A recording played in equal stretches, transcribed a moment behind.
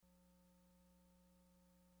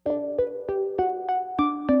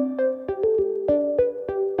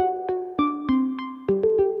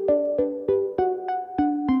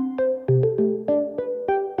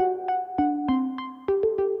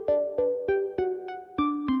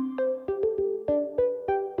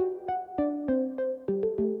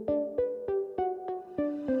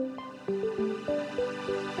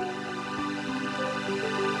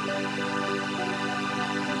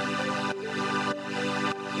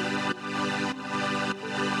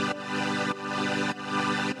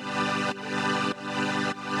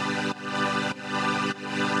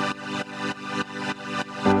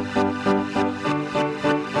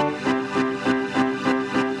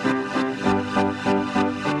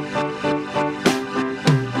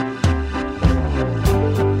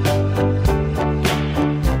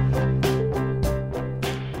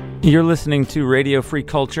You're listening to Radio Free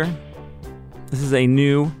Culture. This is a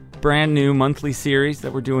brand new monthly series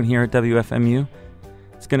that we're doing here at WFMU.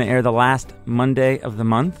 It's going to air the last Monday of the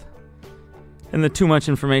month in the Too Much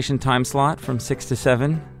Information time slot from 6 to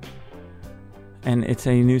 7. And it's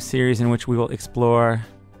a new series in which we will explore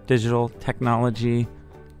digital technology,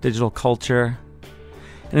 digital culture.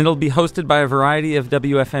 And it'll be hosted by a variety of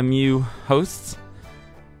WFMU hosts.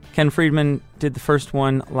 Ken Friedman did the first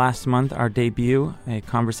one last month, our debut, a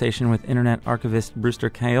conversation with Internet archivist Brewster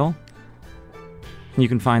Kahle. And you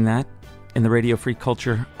can find that in the Radio Free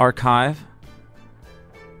Culture archive.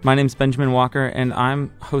 My name's Benjamin Walker, and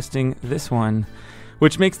I'm hosting this one,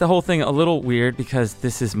 which makes the whole thing a little weird because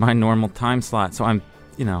this is my normal time slot. So I'm,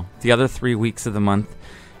 the other 3 weeks of the month,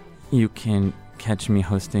 you can catch me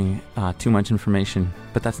hosting Too Much Information.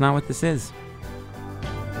 But that's not what this is.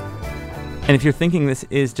 And if you're thinking this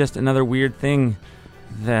is just another weird thing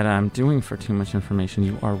that I'm doing for Too Much Information,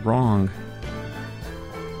 you are wrong.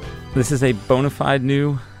 This is a bona fide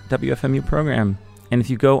new WFMU program. And if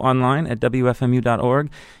you go online at WFMU.org,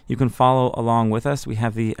 you can follow along with us. We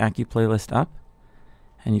have the Accu playlist up,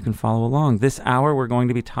 and you can follow along. This hour, we're going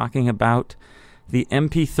to be talking about the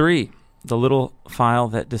MP3, the little file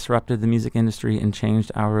that disrupted the music industry and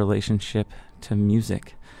changed our relationship to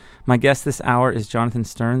music. My guest this hour is Jonathan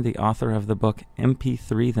Stern, the author of the book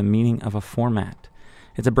MP3, The Meaning of a Format.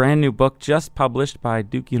 It's a brand new book just published by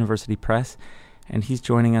Duke University Press, and he's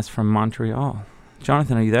joining us from Montreal.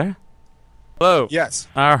 Jonathan, are you there? Hello. Yes.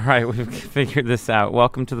 All right, we've figured this out.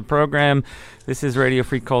 Welcome to the program. This is Radio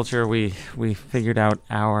Free Culture. We figured out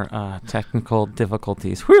our technical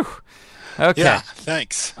difficulties. Whew. Okay. Yeah,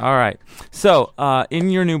 thanks. All right. So,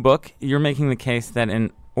 in your new book, you're making the case that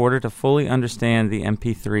in order to fully understand the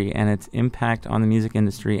MP3 and its impact on the music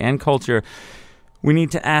industry and culture, we need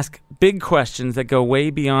to ask big questions that go way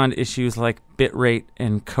beyond issues like bitrate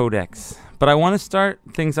and codecs. But I want to start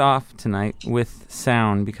things off tonight with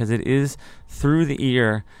sound, because it is through the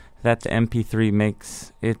ear that the MP3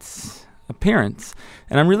 makes its appearance.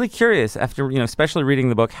 And I'm really curious, after especially reading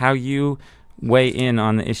the book, how you weigh in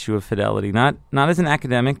on the issue of fidelity. Not as an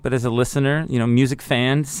academic, but as a listener, music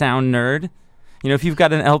fan, sound nerd. If you've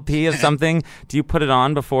got an LP of something, do you put it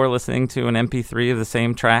on before listening to an MP3 of the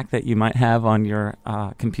same track that you might have on your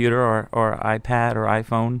computer or iPad or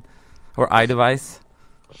iPhone or iDevice?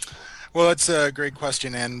 Well, that's a great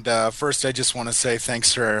question. And first, I just want to say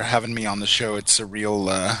thanks for having me on the show. It's a real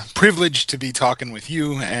privilege to be talking with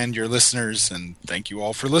you and your listeners, and thank you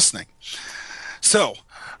all for listening. So,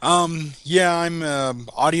 I'm an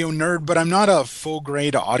audio nerd, but I'm not a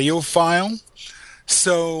full-grade audiophile.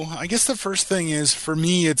 So I guess the first thing is, for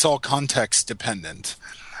me, it's all context dependent.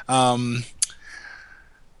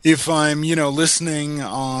 If I'm, listening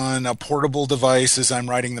on a portable device as I'm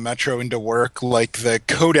riding the metro into work, like the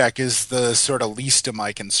codec is the sort of least of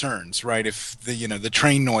my concerns, right? If the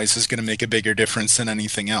train noise is going to make a bigger difference than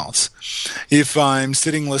anything else. If I'm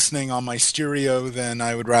sitting listening on my stereo, then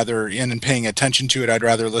I would rather, and paying attention to it, I'd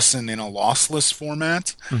rather listen in a lossless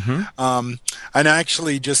format. Mm-hmm. And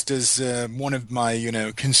actually, just as one of my,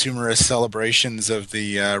 consumerist celebrations of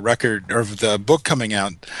the record, or of the book coming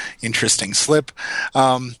out, interesting slip,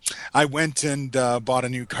 I went and bought a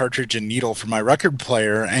new cartridge and needle for my record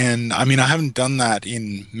player, and I haven't done that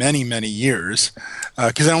in many, many years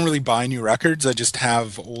because I don't really buy new records. I just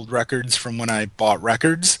have old records from when I bought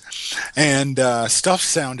records, and stuff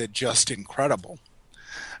sounded just incredible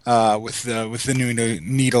with the new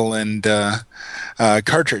needle and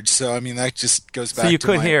cartridge. So that just goes back. So you to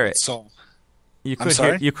could my hear it. Soul. You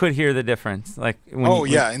could hear the difference, like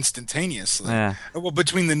instantaneously. Yeah. Well,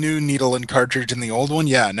 between the new needle and cartridge and the old one,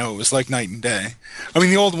 it was like night and day.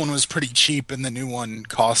 The old one was pretty cheap, and the new one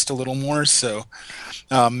cost a little more. So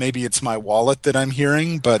maybe it's my wallet that I'm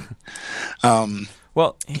hearing, but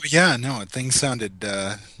things sounded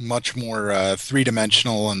much more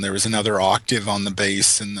three-dimensional, and there was another octave on the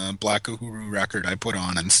bass in the Black Uhuru record I put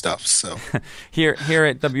on and stuff. So here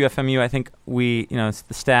at WFMU, I think we, the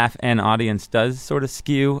staff and audience does sort of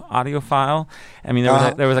skew audiophile.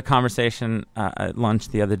 There was a conversation at lunch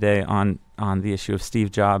the other day on the issue of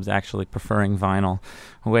Steve Jobs actually preferring vinyl,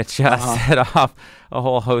 which set off a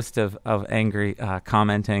whole host of angry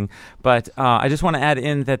commenting. But I just want to add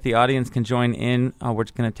in that the audience can join in. We're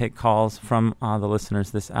just going to take calls from the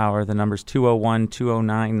listeners this hour. The number's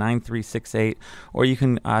 201-209-9368, or you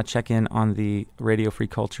can check in on the Radio Free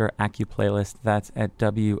Culture Accu playlist. That's at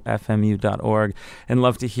WFMU.org. And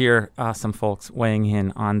love to hear some folks weighing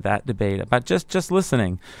in on that debate about just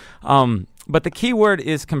listening. But the key word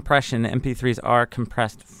is compression. MP3s are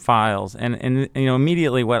compressed files, and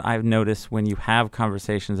immediately what I've noticed when you have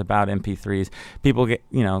conversations about MP3s, people get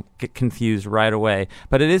confused right away.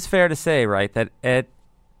 But it is fair to say, right, that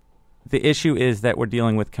the issue is that we're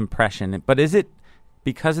dealing with compression. But is it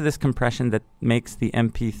because of this compression that makes the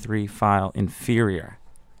MP3 file inferior,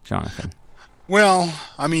 Jonathan? Well,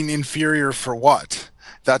 I mean, inferior for what?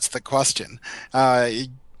 That's the question.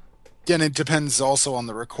 And it depends also on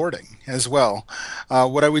the recording as well.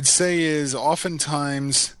 What I would say is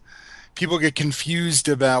oftentimes people get confused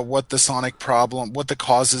about what the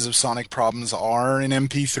causes of sonic problems are in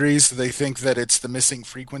MP3s. So they think that it's the missing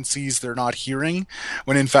frequencies they're not hearing,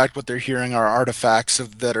 when in fact what they're hearing are artifacts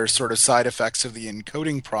that are sort of side effects of the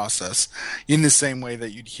encoding process, in the same way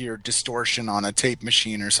that you'd hear distortion on a tape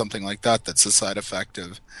machine or something like that. That's a side effect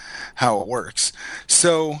of how it works.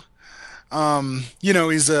 So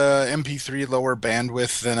is a MP3 lower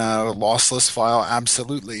bandwidth than a lossless file?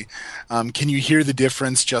 Absolutely. Can you hear the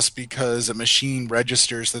difference just because a machine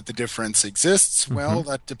registers that the difference exists? Mm-hmm. Well,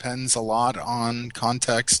 that depends a lot on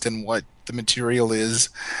context and what the material is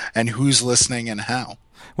and who's listening and how.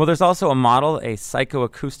 Well, there's also a model, a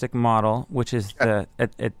psychoacoustic model, which is at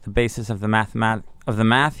the basis of the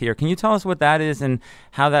math here. Can you tell us what that is and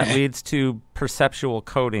how that leads to perceptual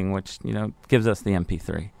coding, which gives us the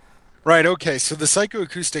MP3? Right, okay. So the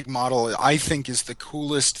psychoacoustic model, I think, is the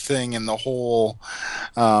coolest thing in the whole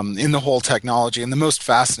technology and the most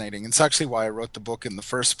fascinating. It's actually why I wrote the book in the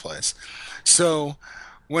first place. So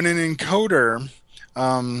when an encoder,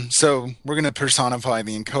 so we're going to personify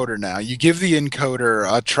the encoder now. You give the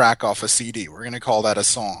encoder a track off a CD. We're going to call that a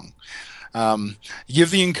song. You give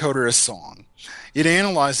the encoder a song. It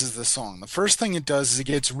analyzes the song. The first thing it does is it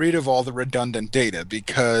gets rid of all the redundant data,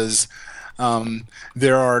 because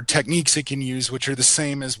there are techniques it can use which are the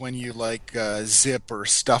same as when you zip or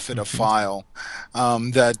stuff in a file,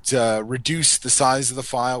 that reduce the size of the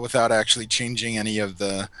file without actually changing any of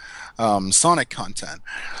the sonic content.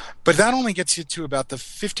 But that only gets you to about the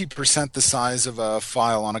 50% the size of a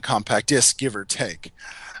file on a compact disc, give or take.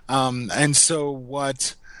 And so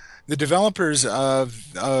what the developers of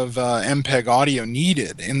MPEG audio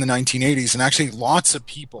needed in the 1980s, and actually lots of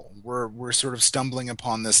people were sort of stumbling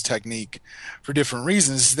upon this technique for different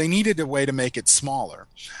reasons, they needed a way to make it smaller.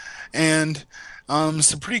 And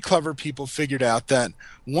some pretty clever people figured out that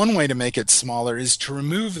one way to make it smaller is to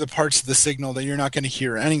remove the parts of the signal that you're not going to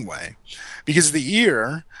hear anyway. Because the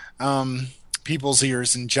ear, people's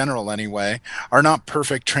ears in general anyway, are not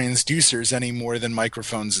perfect transducers any more than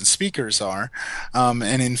microphones and speakers are.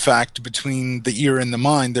 And in fact, between the ear and the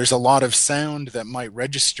mind, there's a lot of sound that might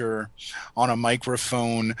register on a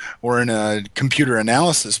microphone or in a computer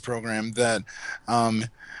analysis program that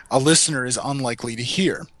a listener is unlikely to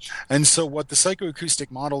hear. And so what the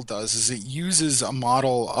psychoacoustic model does is it uses a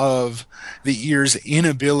model of the ear's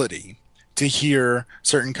inability to hear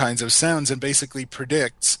certain kinds of sounds and basically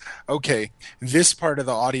predicts, okay, this part of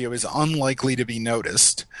the audio is unlikely to be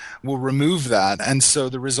noticed. We'll remove that, and so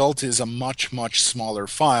the result is a much, much smaller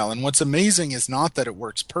file. And what's amazing is not that it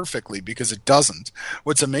works perfectly, because it doesn't.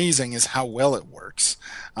 What's amazing is how well it works,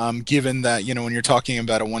 given that, when you're talking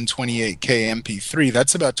about a 128K MP3,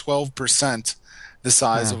 that's about 12% the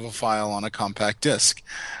size of a file on a compact disc.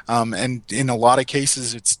 And in a lot of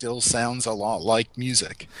cases, it still sounds a lot like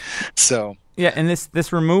music. So yeah, and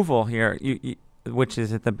this removal here, which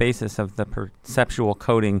is at the basis of the perceptual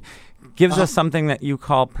coding, gives us something that you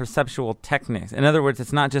call perceptual techniques. In other words,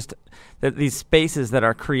 it's not just that these spaces that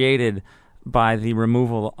are created by the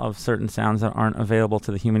removal of certain sounds that aren't available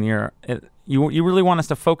to the human ear. You really want us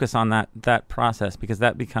to focus on that process, because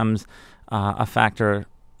that becomes a factor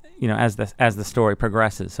as the story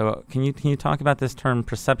progresses. So can you talk about this term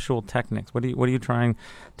perceptual techniques? What are you trying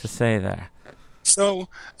to say there? So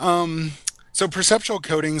perceptual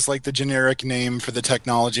coding is like the generic name for the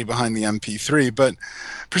technology behind the MP3, but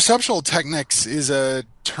perceptual techniques is a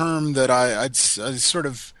term that I sort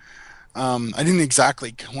of I didn't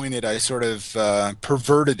exactly coin it. I sort of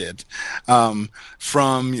perverted it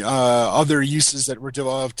from other uses that were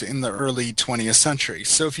developed in the early 20th century.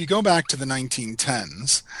 So if you go back to the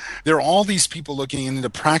 1910s, there are all these people looking into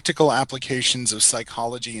the applications of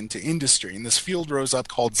psychology into industry. And this field rose up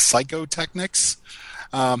called psychotechnics,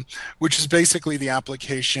 which is basically the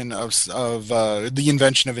application of the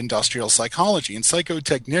invention of industrial psychology. And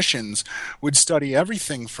psychotechnicians would study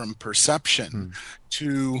everything from perception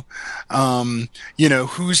to,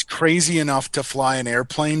 who's crazy enough to fly an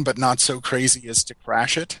airplane but not so crazy as to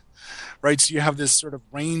crash it. right? So you have this sort of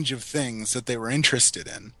range of things that they were interested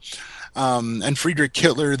in. And Friedrich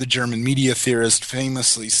Kittler, the German media theorist,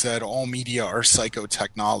 famously said all media are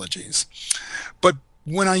psychotechnologies. But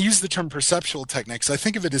when I use the term perceptual techniques, I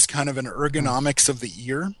think of it as kind of an ergonomics of the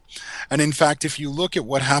ear. And in fact, if you look at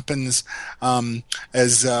what happens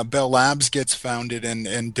as Bell Labs gets founded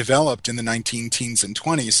and developed in the 19 teens and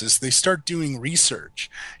 20s, is they start doing research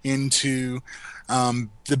into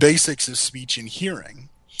the basics of speech and hearing.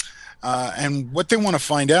 And what they want to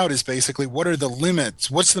find out is basically what are the limits,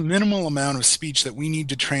 what's the minimal amount of speech that we need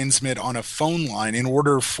to transmit on a phone line in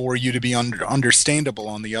order for you to be understandable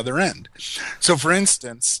on the other end. So for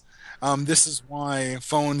instance, this is why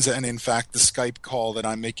phones and in fact the Skype call that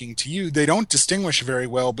I'm making to you, they don't distinguish very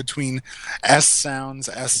well between S sounds,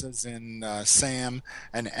 S as in Sam,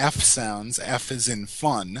 and F sounds, F as in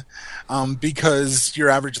fun, because your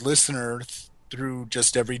average listener through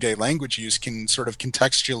just everyday language use can sort of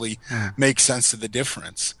contextually make sense of the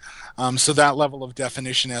difference. So that level of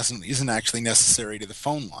definition isn't actually necessary to the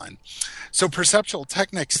phone line. So perceptual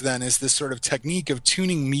techniques then is this sort of technique of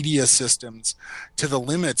tuning media systems to the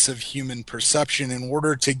limits of human perception in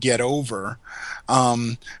order to get over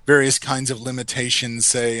various kinds of limitations,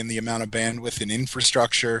 say in the amount of bandwidth and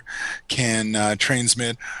infrastructure can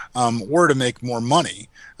transmit, or to make more money,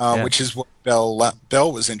 which is what Bell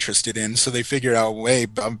was interested in. So they figured out a way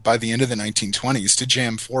by the end of the 1920s to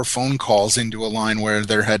jam 4 phone calls into a line where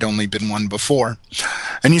there had only been one before.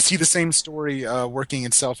 And you see the same story working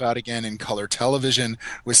itself out again in color television,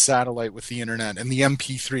 with satellite, with the internet, and the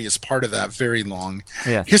MP3 is part of that very long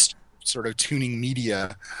history, sort of tuning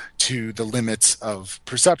media to the limits of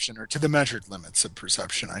perception, or to the measured limits of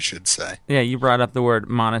perception, I should say. Yeah, you brought up the word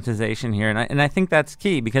monetization here, and I think that's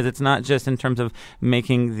key, because it's not just in terms of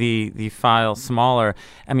making the file smaller.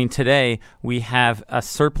 I mean, today we have a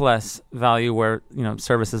surplus value where, you know,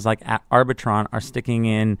 services like Arbitron are sticking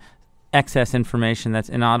in excess information that's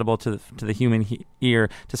inaudible to the human ear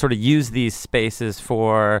to sort of use these spaces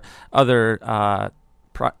for other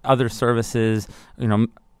services. You know,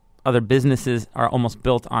 other businesses are almost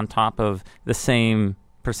built on top of the same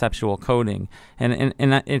perceptual coding. And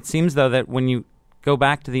it seems, though, that when you go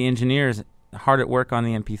back to the engineers hard at work on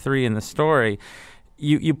the MP3 and the story,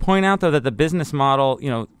 you point out, though, that the business model, you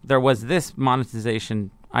know, there was this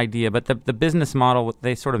monetization idea, but the business model,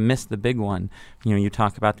 they sort of missed the big one. You know, you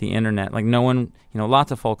talk about the internet. Like, no one, you know, lots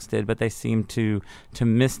of folks did, but they seem to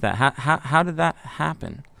miss that. How did that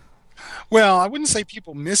happen? Well, I wouldn't say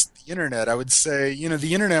people missed the internet. I would say, you know,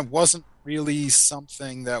 the internet wasn't really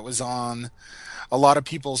something that was on a lot of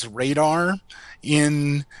people's radar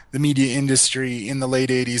in the media industry in the late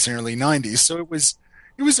 80s and early 90s. So it was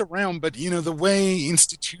around, but, you know, the way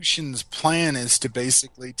institutions plan is to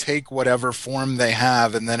basically take whatever form they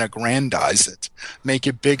have and then aggrandize it, make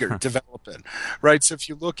it bigger, develop it, right? So if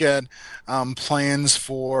you look at plans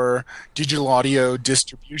for digital audio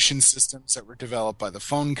distribution systems that were developed by the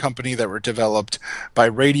phone company, that were developed by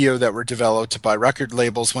radio, that were developed by record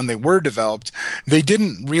labels, when they were developed, they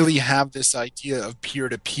didn't really have this idea of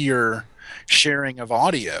peer-to-peer sharing of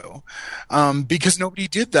audio, because nobody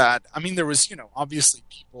did that. I mean, there was, you know, obviously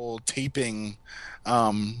people taping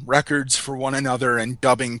records for one another and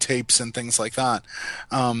dubbing tapes and things like that,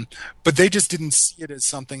 but they just didn't see it as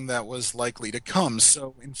something that was likely to come.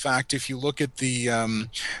 So in fact, if you look at the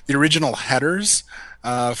original headers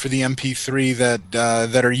for the MP3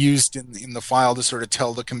 that are used in the file to sort of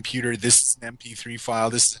tell the computer this is an MP3 file,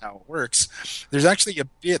 this is how it works, there's actually a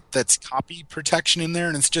bit that's copy protection in there,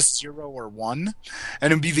 and it's just 0 or 1,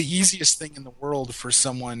 and it'd be the easiest thing in the world for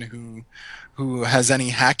someone who has any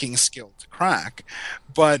hacking skill to crack.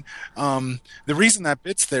 But the reason that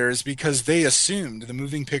bit's there is because they assumed, the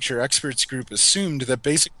Moving Picture Experts Group assumed, that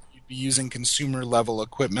basically using consumer level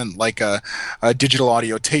equipment like a digital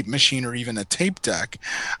audio tape machine or even a tape deck,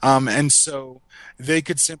 and so they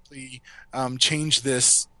could simply change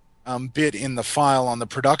this bit in the file on the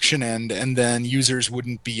production end, and then users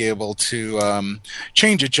wouldn't be able to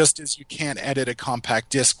change it, just as you can't edit a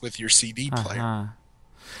compact disc with your CD player.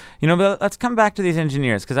 You know, but let's come back to these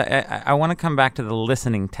engineers, because I want to come back to the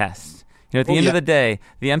listening test. You know, at the end of the day,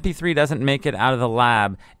 the MP3 doesn't make it out of the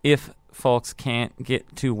lab if folks can't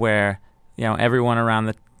get to where, you know, everyone around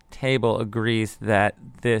the table agrees that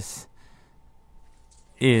this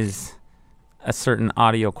is a certain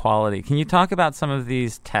audio quality. Can you talk about some of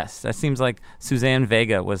these tests? It seems like Suzanne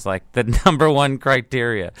Vega was like the number one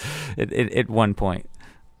criteria at one point,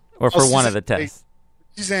 or for one of the tests.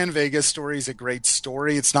 Suzanne Vega's story is a great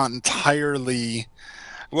story. It's not entirely...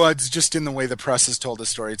 Well, it's just in the way the press has told the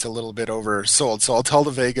story. It's a little bit oversold. So I'll tell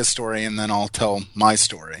the Vega story, and then I'll tell my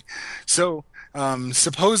story. So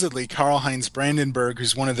supposedly Karl-Heinz Brandenburg,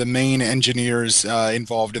 who's one of the main engineers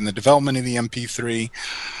involved in the development of the MP3,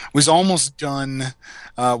 was almost done.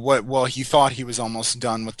 He thought he was almost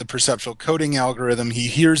done with the perceptual coding algorithm. He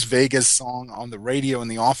hears Vega's song on the radio in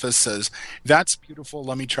the office, says, "That's beautiful.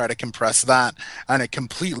 Let me try to compress that," and it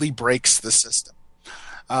completely breaks the system.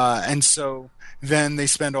 And so then they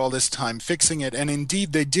spend all this time fixing it, and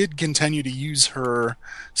indeed they did continue to use her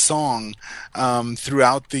song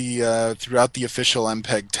throughout the official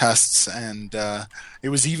MPEG tests, and it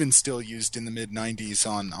was even still used in the mid '90s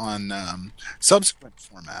on subsequent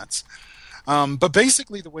formats. But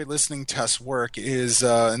basically, the way listening tests work is,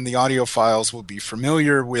 and the audiophiles will be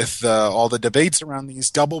familiar with all the debates around these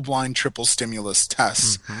double-blind triple stimulus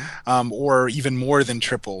tests, or even more than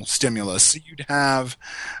triple stimulus. So you'd have,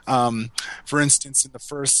 for instance, in the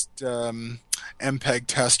first MPEG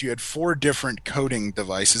test, you had 4 different coding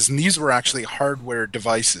devices, and these were actually hardware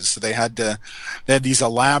devices. So they had these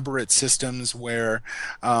elaborate systems where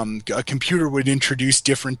a computer would introduce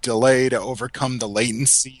different delay to overcome the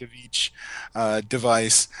latency of each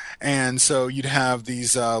device. And so you'd have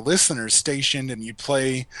these listeners stationed, and you'd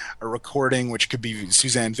play a recording, which could be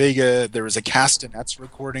Suzanne Vega. There was a Castanets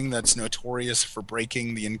recording that's notorious for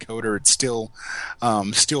breaking the encoder. It still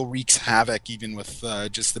wreaks havoc even with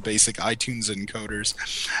just the basic iTunes encoders.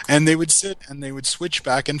 And they would sit and they would switch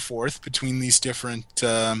back and forth between these different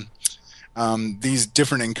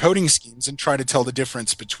encoding schemes and try to tell the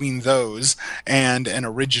difference between those and an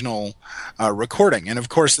original recording. And of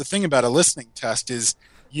course, the thing about a listening test is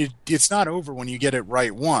it's not over when you get it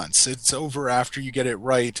right once. It's over after you get it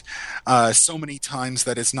right so many times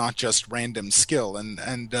that it's not just random skill.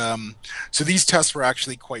 And so these tests were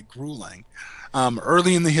actually quite grueling.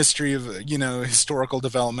 Early in the history of historical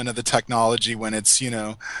development of the technology, when it's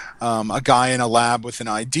a guy in a lab with an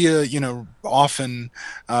idea, often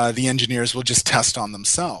the engineers will just test on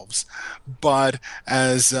themselves. But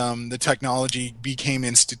as the technology became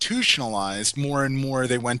institutionalized, more and more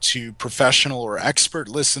they went to professional or expert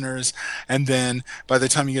listeners, and then by the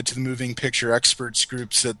time you get to the moving picture experts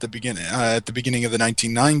groups at the beginning of the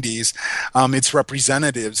 1990s, it's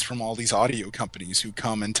representatives from all these audio companies who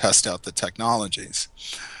come and test out the technologies.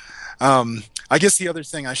 I guess the other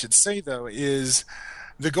thing I should say, though, is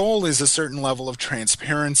the goal is a certain level of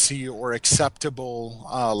transparency or acceptable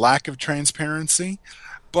lack of transparency,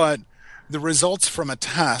 but the results from a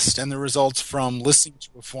test and the results from listening to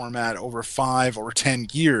a format over 5 or 10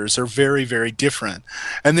 years are very, very different.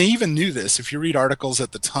 And they even knew this. If you read articles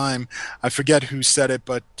at the time, I forget who said it,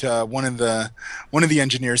 but one of the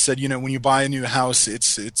engineers said, when you buy a new house, you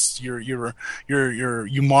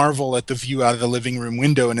marvel at the view out of the living room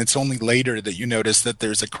window, and it's only later that you notice that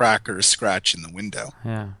there's a crack or a scratch in the window.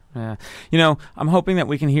 Yeah. Yeah. I'm hoping that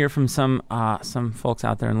we can hear from some folks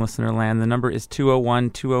out there in listener land. The number is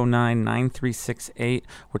 201-209-9368.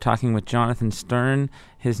 We're talking with Jonathan Stern.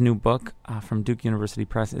 His new book from Duke University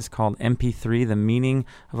Press is called MP3, The Meaning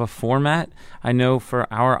of a Format. I know for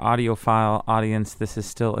our audiophile audience, this is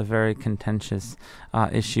still a very contentious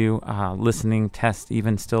issue. Listening tests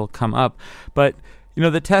even still come up. But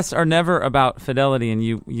the tests are never about fidelity, and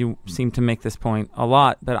you seem to make this point a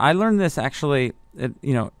lot. But I learned this actually at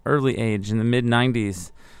early age in the mid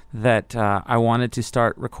 90s that I wanted to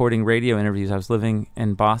start recording radio interviews. I was living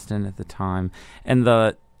in Boston at the time, and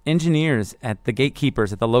the engineers at the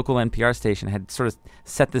gatekeepers at the local NPR station had sort of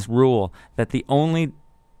set this rule that the only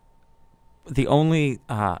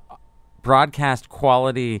broadcast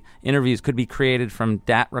quality interviews could be created from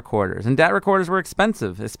DAT recorders. And DAT recorders were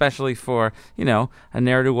expensive, especially for, a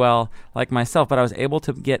ne'er-do-well like myself. But I was able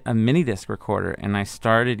to get a mini disc recorder, and I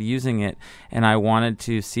started using it, and I wanted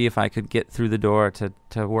to see if I could get through the door to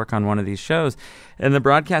work on one of these shows. And the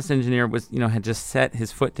broadcast engineer was, had just set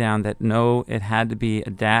his foot down that no, it had to be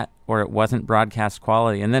a DAT or it wasn't broadcast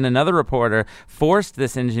quality. And then another reporter forced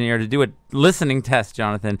this engineer to do a listening test,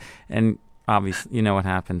 Jonathan, and obviously, you know what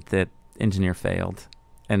happened, that engineer failed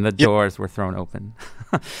and the doors were thrown open.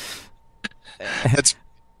 And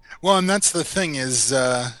that's the thing is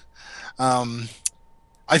I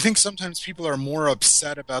think sometimes people are more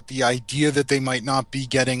upset about the idea that they might not be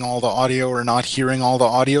getting all the audio or not hearing all the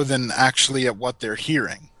audio than actually at what they're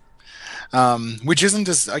hearing. Which isn't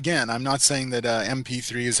just, again, I'm not saying that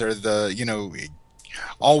MP3s are the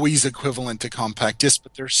always equivalent to compact disc,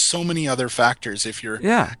 but there's so many other factors if you're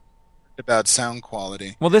about sound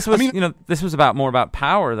quality. Well, this was this was more about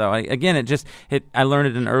power, though. I learned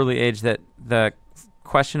at an early age that the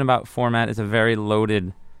question about format is a very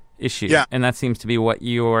loaded issue, and that seems to be what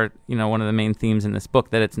you're one of the main themes in this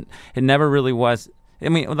book. That it never really was. I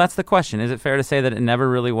mean, well, that's the question. Is it fair to say that it never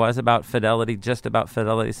really was about fidelity, just about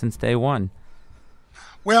fidelity since day one?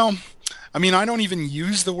 Well, I mean, I don't even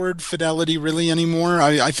use the word fidelity really anymore.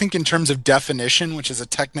 I think in terms of definition, which is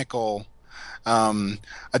um,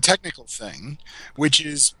 a technical thing, which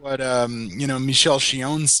is what Michel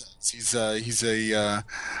Chion says. He's a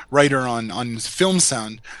writer on film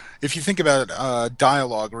sound. If you think about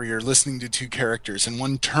dialogue where you're listening to two characters and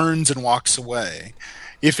one turns and walks away,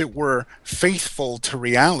 if it were faithful to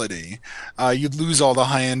reality, you'd lose all the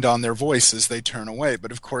high end on their voice as they turn away.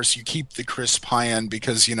 But of course, you keep the crisp high end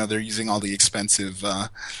because they're using all the expensive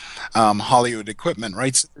Hollywood equipment,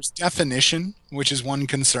 right? So there's definition, which is one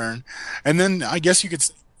concern, and then I guess you could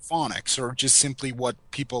say phonics, or just simply what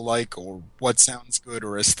people like, or what sounds good,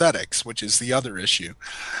 or aesthetics, which is the other issue.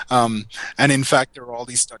 And in fact, there are all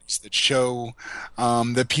these studies that show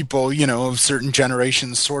that people, of certain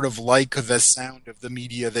generations sort of like the sound of the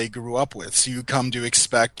media they grew up with. So you come to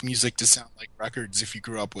expect music to sound like records if you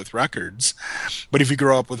grew up with records. But if you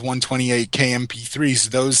grow up with 128K MP3s,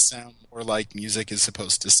 those sound more like music is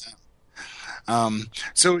supposed to sound.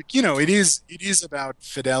 So it is about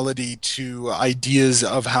fidelity to ideas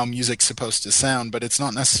of how music's supposed to sound, but it's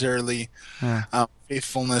not necessarily Yeah.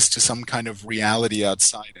 faithfulness to some kind of reality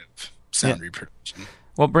outside of Yeah. sound reproduction.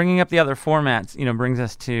 Well, bringing up the other formats, brings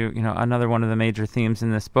us to, another one of the major themes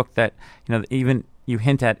in this book that, even you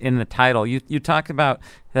hint at in the title. You talk about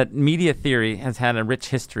that media theory has had a rich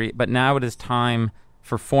history, but now it is time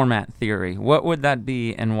for format theory. What would that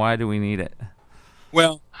be, and why do we need it?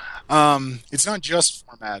 Well, it's not just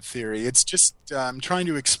format theory. It's just trying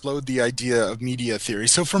to explode the idea of media theory.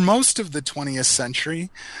 So for most of the 20th century,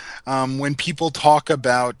 when people talk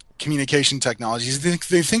about communication technologies,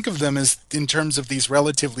 they think of them as in terms of these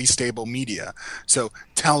relatively stable media. So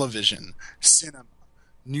television, cinema,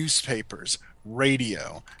 newspapers,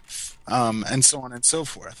 radio, and so on and so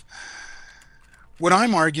forth. What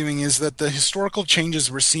I'm arguing is that the historical changes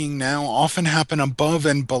we're seeing now often happen above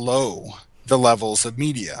and below the levels of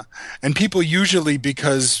media. And people usually,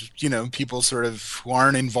 because, people sort of who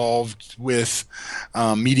aren't involved with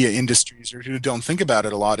media industries, or who don't think about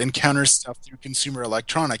it a lot, encounter stuff through consumer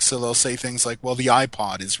electronics. So they'll say things like, well, the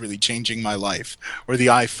iPod is really changing my life, or the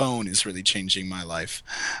iPhone is really changing my life.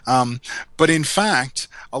 But in fact,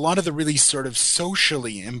 a lot of the really sort of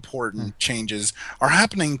socially important changes are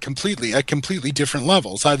happening at completely different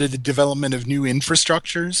levels. Either the development of new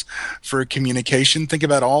infrastructures for communication. Think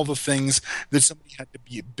about all the things that somebody had to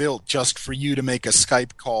be built just for you to make a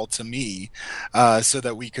Skype call to me, so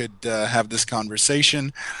that we could have this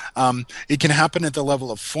conversation. It can happen at the level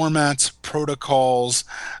of formats, protocols,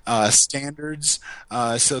 standards.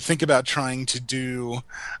 So think about trying to do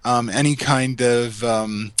any kind of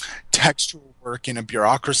textual work in a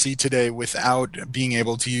bureaucracy today without being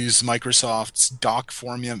able to use Microsoft's doc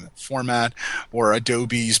format or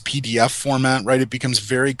Adobe's PDF format, right? It becomes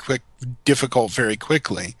difficult very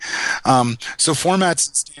quickly. So formats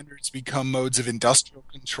and standards become modes of industrial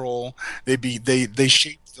control. They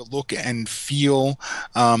shape the look and feel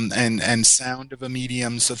and sound of a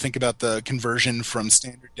medium. So think about the conversion from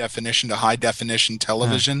standard definition to high definition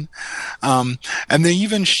television. And they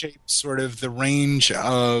even shape sort of the range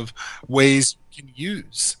of ways you can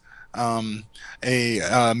use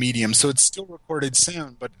a medium. So it's still recorded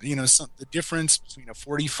sound, but the difference between a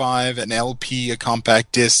 45, an LP, a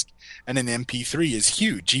compact disc, and an MP3 is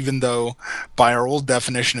huge, even though by our old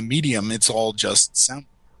definition of medium, it's all just sound.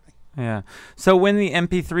 Yeah. So when the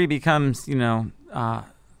MP3 becomes, the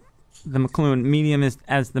McLuhan medium is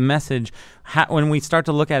as the message, when we start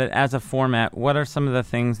to look at it as a format, what are some of the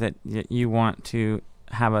things that you want to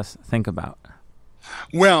have us think about?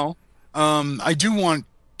 Well,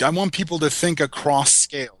 I want people to think across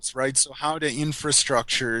scales, right? So how do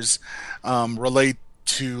infrastructures relate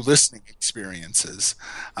to listening experiences?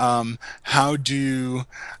 How do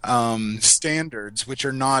standards, which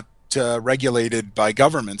are not regulated by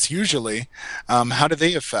governments usually, how do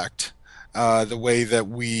they affect the way that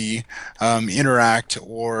we interact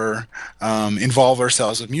or involve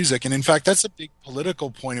ourselves with music? And in fact, that's a big political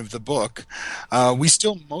point of the book. We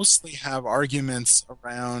still mostly have arguments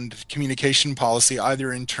around communication policy,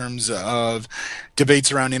 either in terms of debates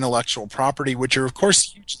around intellectual property, which are, of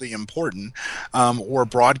course, hugely important, or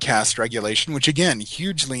broadcast regulation, which, again,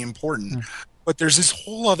 hugely important. But there's this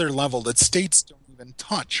whole other level that states don't even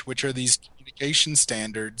touch, which are these communication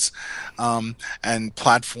standards and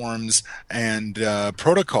platforms and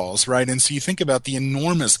protocols, right? And so you think about the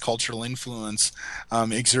enormous cultural influence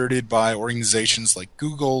exerted by organizations like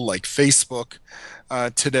Google, like Facebook.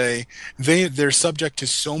 Today, they're subject to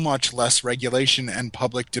so much less regulation and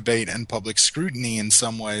public debate and public scrutiny in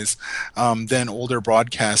some ways than older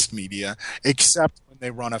broadcast media, except when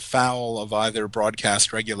they run afoul of either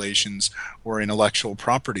broadcast regulations or intellectual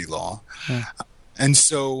property law. Yeah. And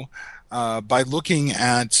so by looking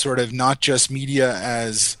at sort of not just media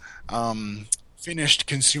as finished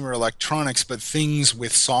consumer electronics, but things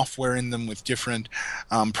with software in them with different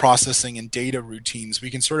processing and data routines, we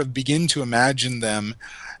can sort of begin to imagine them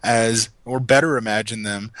as, or better imagine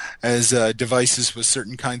them as devices with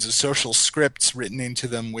certain kinds of social scripts written into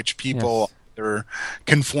them, which people either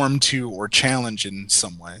conform to or challenge in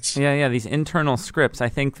some ways. Yeah, these internal scripts. I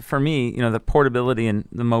think for me, the portability and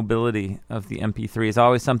the mobility of the MP3 is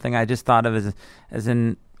always something I just thought of as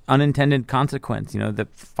an unintended consequence. The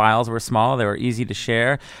files were small, they were easy to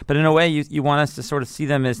share, but in a way you want us to sort of see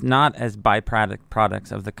them as not as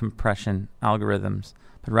products of the compression algorithms,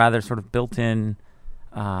 but rather sort of built-in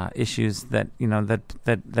issues that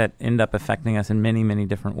that end up affecting us in many, many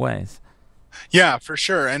different ways. Yeah, for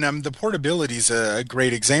sure. And the portability is a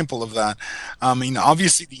great example of that. I mean,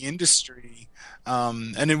 obviously the industry,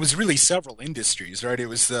 and it was really several industries, right? It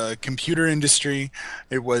was the computer industry,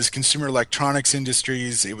 it was consumer electronics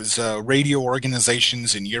industries, it was radio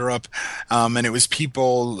organizations in Europe, and it was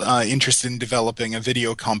people interested in developing a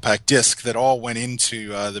video compact disc that all went into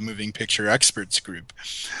the Moving Picture Experts group.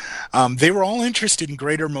 They were all interested in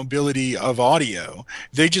greater mobility of audio.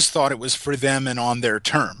 They just thought it was for them and on their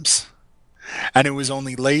terms. And it was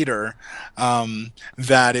only later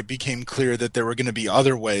that it became clear that there were going to be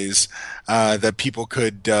other ways that people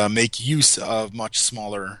could make use of much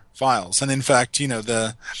smaller files. And in fact,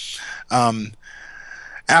 after the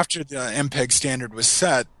MPEG standard was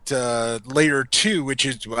set, layer 2, which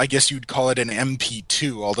is, I guess you'd call it an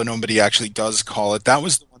MP2, although nobody actually does call it, that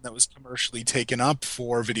was the one that was commercially taken up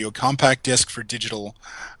for video compact disc, for digital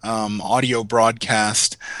audio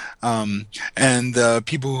broadcast. And the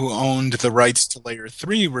people who owned the rights to layer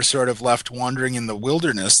 3 were sort of left wandering in the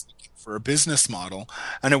wilderness for a business model.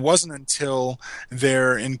 And it wasn't until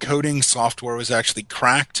their encoding software was actually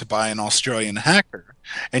cracked by an Australian hacker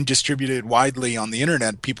and distributed widely on the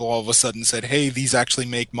internet, people all of a sudden said, hey, these actually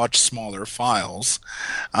make much smaller files.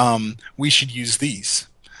 We should use these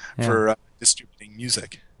for distributing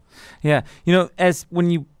music. Yeah. As when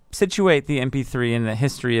you situate the MP3 in the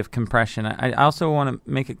history of compression, I also want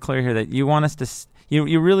to make it clear here that you want us to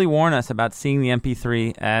you really warn us about seeing the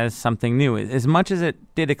MP3 as something new. As much as it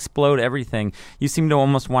did explode everything, you seem to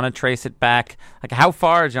almost want to trace it back. Like, how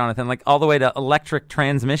far, Jonathan? Like, all the way to electric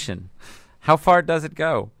transmission. How far does it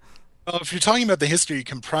go? Well, if you're talking about the history of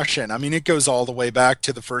compression, I mean, it goes all the way back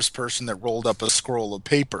to the first person that rolled up a scroll of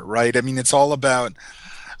paper, right? I mean, it's all about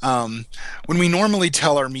when we normally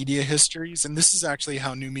tell our media histories, and this is actually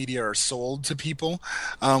how new media are sold to people,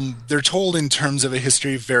 they're told in terms of a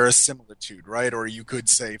history of verisimilitude, right? Or you could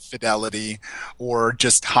say fidelity, or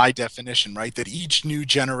just high definition, right? That each new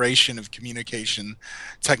generation of communication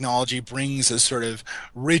technology brings a sort of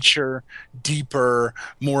richer, deeper,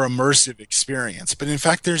 more immersive experience. But in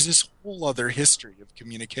fact, there's this whole other history of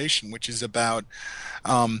communication, which is about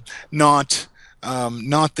not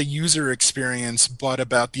the user experience, but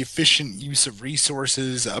about the efficient use of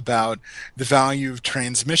resources, about the value of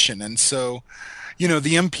transmission. And so, the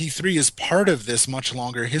MP3 is part of this much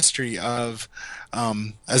longer history of,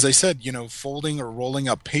 as I said, folding or rolling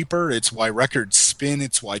up paper. It's why records spin.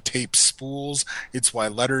 It's why tape spools. It's why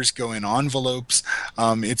letters go in envelopes.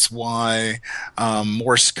 It's why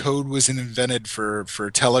Morse code was invented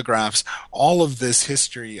for telegraphs. All of this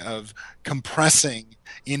history of compressing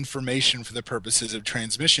information for the purposes of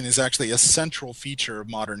transmission is actually a central feature of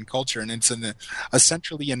modern culture, and it's a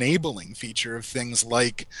centrally enabling feature of things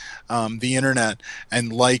like the internet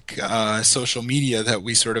and like social media that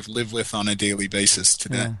we sort of live with on a daily basis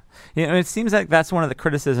today. Yeah, it seems like that's one of the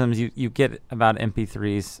criticisms you get about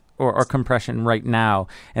MP3s or compression right now,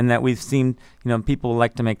 and that we've seen, people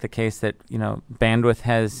like to make the case that, bandwidth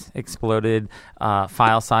has exploded,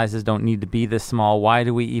 file sizes don't need to be this small. Why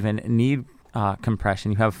do we even need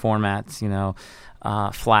compression? You have formats,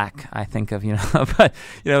 FLAC, I think of, but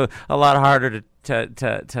a lot harder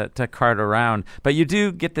to cart around. But you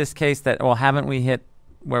do get this case that, well, haven't we hit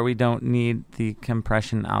where we don't need the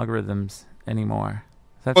compression algorithms anymore?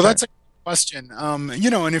 That's a question.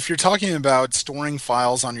 And if you're talking about storing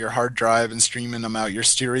files on your hard drive and streaming them out your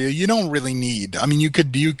stereo, you don't really need. I mean,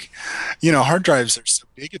 hard drives are so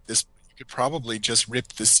big at this point, you could probably just rip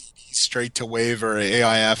the CD straight to WAV or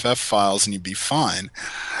AIFF files and you'd be fine.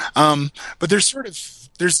 But there's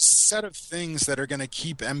a set of things that are going to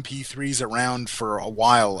keep MP3s around for a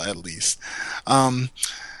while at least. The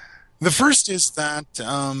first is that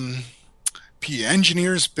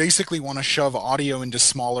engineers basically want to shove audio into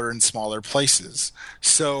smaller and smaller places.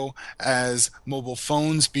 So as mobile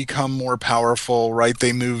phones become more powerful, right,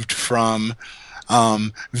 they moved from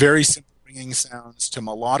very simple ringing sounds to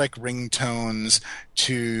melodic ringtones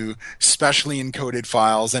to specially encoded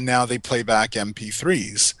files, and now they play back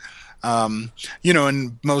MP3s. And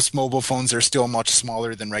most mobile phones are still much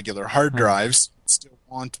smaller than regular hard drives. Still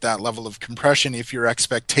want that level of compression if your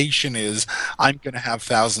expectation is I'm going to have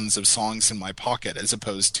thousands of songs in my pocket, as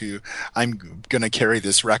opposed to I'm going to carry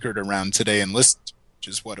this record around today and listen to it, which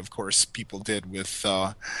is what, of course, people did with,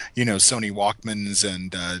 Sony Walkmans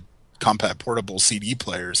and compact portable CD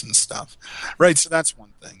players and stuff. Right, so that's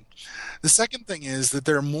one thing. The second thing is that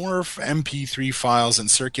there are more MP3 files in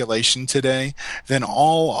circulation today than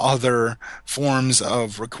all other forms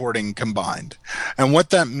of recording combined. And what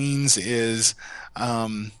that means is,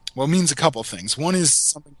 it means a couple things. One is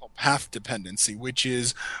something called path dependency, which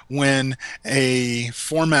is when a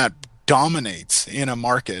format dominates in a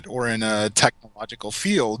market or in a technological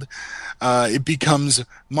field, it becomes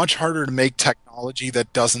much harder to make technology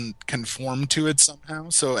that doesn't conform to it somehow.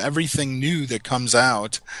 So everything new that comes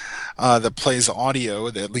out that plays audio,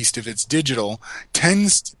 at least if it's digital,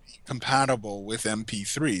 tends to be compatible with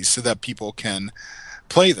MP3s so that people can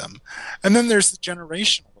play them. And then there's the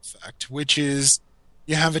generational effect, which is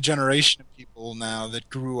you have a generation of people now that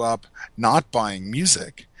grew up not buying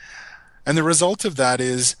music. And the result of that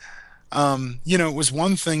is it was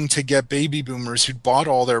one thing to get baby boomers who'd bought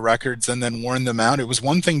all their records and then worn them out. It was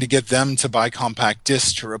one thing to get them to buy compact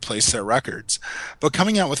discs to replace their records. But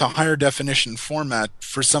coming out with a higher definition format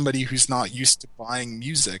for somebody who's not used to buying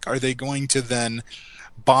music, are they going to then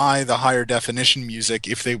buy the higher definition music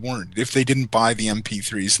if they didn't buy the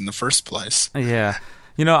MP3s in the first place? Yeah.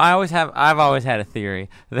 I've always had a theory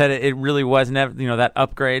that it really was never, that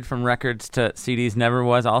upgrade from records to CDs never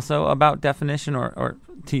was also about definition or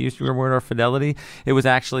to use your word, or fidelity. It was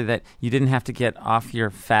actually that you didn't have to get off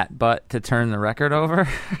your fat butt to turn the record over.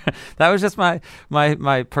 That was just my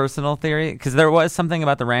personal theory, because there was something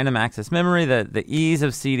about the random access memory, the ease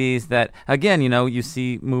of CDs that, again, you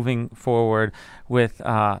see moving forward with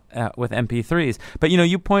MP3s. But,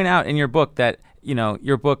 you point out in your book that,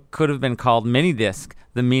 your book could have been called Mini Disc,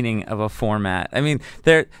 the meaning of a format. I mean,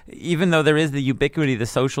 even though there is the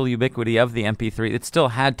social ubiquity of the MP3, it still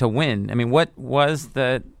had to win. I mean, is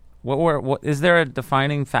there a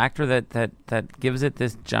defining factor that gives it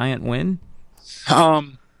this giant win?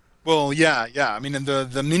 Well, yeah. I mean, and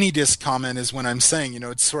the mini disc comment is when I'm saying,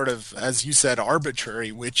 it's sort of, as you said,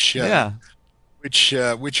 arbitrary, which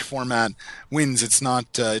format wins. It's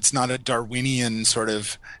not a Darwinian sort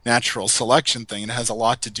of natural selection thing. It has a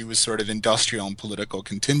lot to do with sort of industrial and political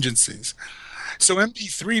contingencies. So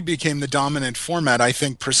MP3 became the dominant format, I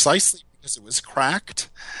think, precisely because it was cracked,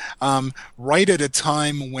 right at a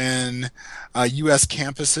time when U.S.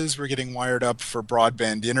 campuses were getting wired up for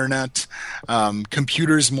broadband internet.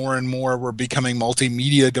 Computers more and more were becoming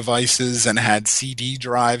multimedia devices and had CD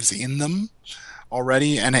drives in them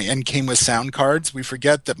already, and came with sound cards. We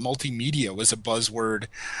forget that multimedia was a buzzword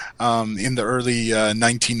in the early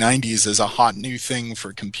 1990s as a hot new thing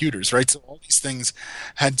for computers, right? So all these things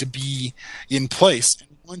had to be in place.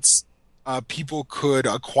 And once people could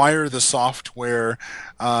acquire the software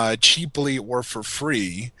cheaply or for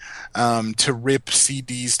free to rip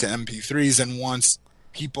CDs to MP3s, and once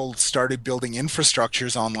people started building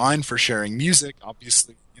infrastructures online for sharing music,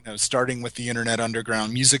 obviously, starting with the Internet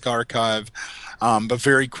Underground Music Archive, but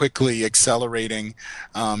very quickly accelerating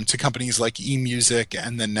to companies like eMusic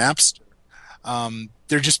and then Napster.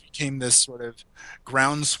 There just became this sort of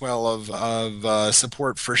groundswell of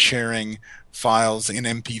support for sharing files in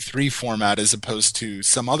MP3 format as opposed to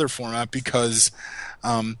some other format, because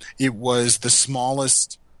it was the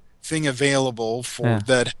smallest thing available for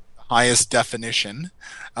that highest definition.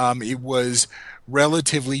 It was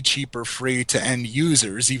relatively cheap or free to end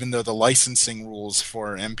users, even though the licensing rules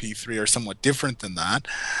for MP3 are somewhat different than that.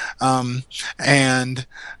 And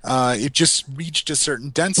it just reached a certain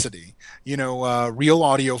density. Real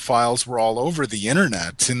audio files were all over the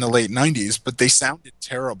internet in the late 90s, but they sounded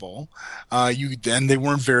terrible. And they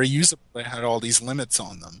weren't very usable. They had all these limits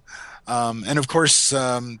on them. And of course,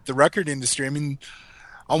 the record industry, I mean,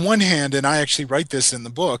 on one hand, and I actually write this in the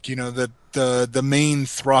book, that the main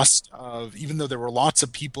thrust of, even though there were lots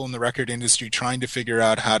of people in the record industry trying to figure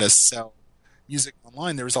out how to sell music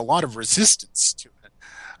online, there was a lot of resistance to it.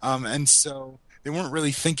 And so they weren't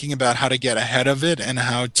really thinking about how to get ahead of it and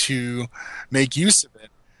how to make use of it.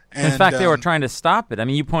 In And fact, they were trying to stop it. I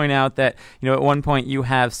mean, you point out that, at one point you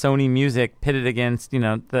have Sony Music pitted against,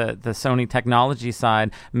 the Sony technology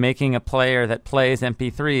side, making a player that plays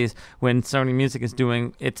MP3s when Sony Music is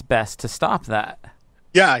doing its best to stop that.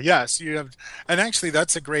 yeah, yeah. So you have, and actually,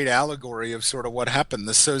 that's a great allegory of sort of what happened.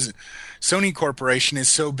 Sony Corporation is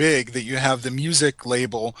so big that you have the music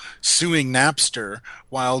label suing Napster,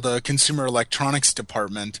 while the Consumer Electronics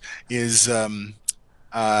Department is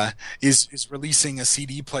is releasing a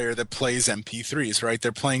CD player that plays MP3s. Right?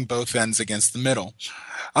 They're playing both ends against the middle.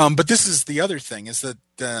 But this is the other thing is that,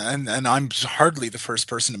 and I'm hardly the first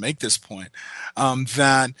person to make this point,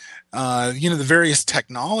 that the various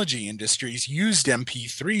technology industries used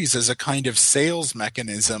MP3s as a kind of sales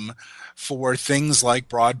mechanism for things like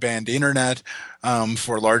broadband internet,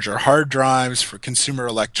 for larger hard drives, for consumer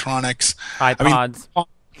electronics. iPods. I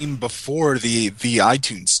mean, before the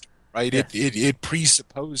iTunes store, right? Yes. It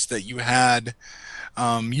presupposed that you had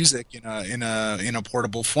music in a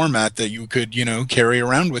portable format that you could carry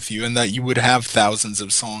around with you, and that you would have thousands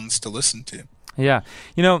of songs to listen to. Yeah.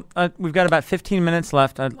 We've got about 15 minutes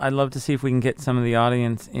left. I'd love to see if we can get some of the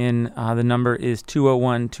audience in. The number is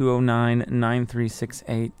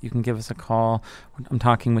 201-209-9368. You can give us a call. I'm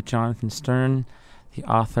talking with Jonathan Stern, the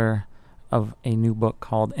author of a new book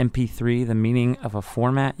called MP3, The Meaning of a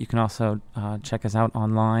Format. You can also check us out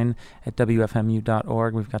online at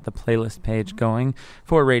wfmu.org. We've got the playlist page going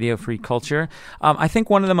for Radio Free Culture. I think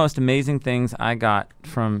one of the most amazing things I got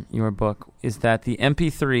from your book is that the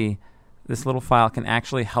MP3, this little file, can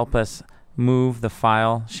actually help us move the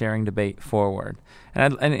file sharing debate forward.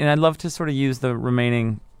 And I'd love to sort of use the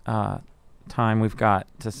remaining time we've got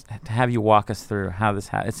to have you walk us through how this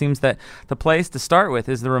it seems that the place to start with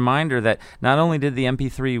is the reminder that not only did the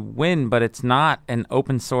MP3 win, but it's not an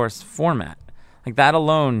open source format. Like that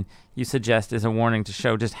alone, you suggest, is a warning to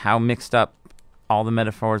show just how mixed up all the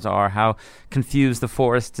metaphors are, how confused the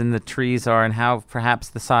forests and the trees are, and how perhaps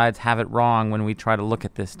the sides have it wrong when we try to look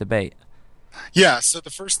at this debate. Yeah, so the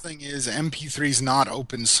first thing is MP3 is not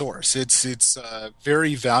open source. It's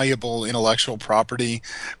very valuable intellectual property,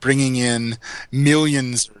 bringing in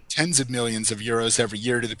millions or tens of millions of euros every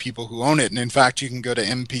year to the people who own it. And in fact, you can go to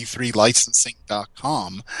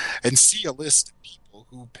mp3licensing.com and see a list of people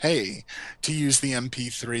who pay to use the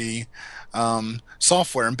MP3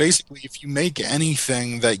 software. And basically, if you make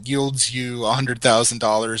anything that yields you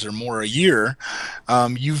 $100,000 or more a year,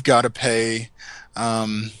 you've got to pay.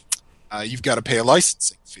 You've got to pay a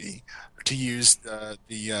licensing fee to use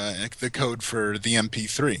the code for the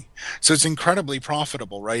MP3. So it's incredibly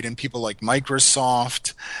profitable, right? And people like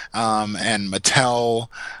Microsoft and Mattel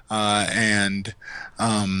and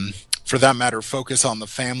for that matter, Focus on the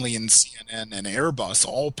Family and CNN and Airbus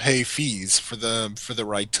all pay fees for the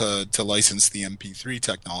right to license the MP3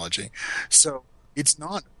 technology. So it's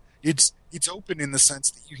not. It's open in the sense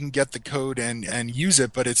that you can get the code and use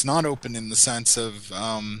it, but it's not open in the sense of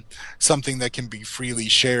something that can be freely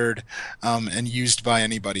shared and used by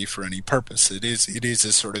anybody for any purpose. It is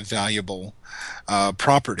a sort of valuable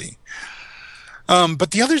property.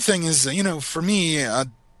 But the other thing is, for me,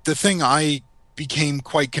 the thing I became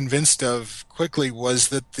quite convinced of quickly was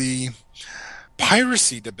that the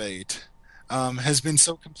piracy debate has been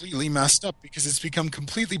so completely messed up because it's become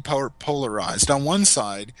completely polarized. On one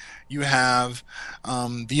side, you have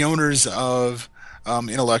the owners of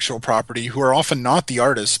intellectual property who are often not the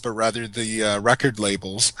artists, but rather the record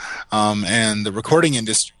labels and the recording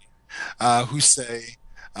industry, who say,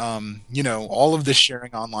 all of this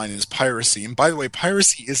sharing online is piracy. And by the way,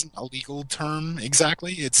 piracy isn't a legal term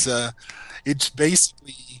exactly. It's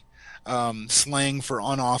basically slang for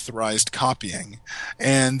unauthorized copying,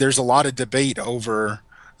 and there's a lot of debate over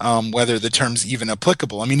whether the term's even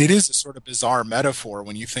applicable. I mean, it is a sort of bizarre metaphor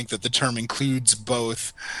when you think that the term includes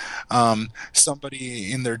both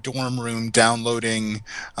somebody in their dorm room downloading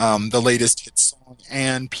the latest hit song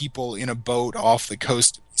and people in a boat off the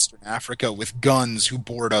coast of Eastern Africa with guns who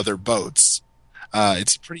board other boats.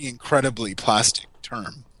 It's a pretty incredibly plastic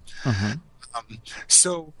term. Mm-hmm.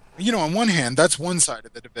 So, on one hand, that's one side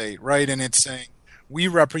of the debate, right? And it's saying we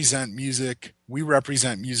represent music, we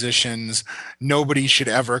represent musicians. Nobody should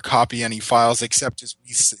ever copy any files except as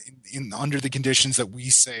under the conditions that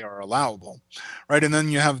we say are allowable, right? And then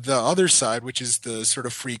you have the other side, which is the sort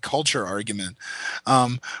of free culture argument,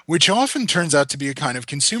 which often turns out to be a kind of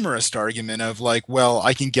consumerist argument of like, well,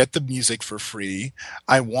 I can get the music for free,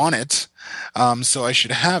 I want it, so I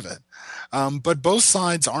should have it. But both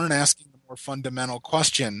sides aren't asking the more fundamental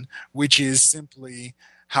question, which is simply,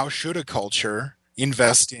 how should a culture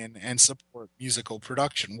invest in and support musical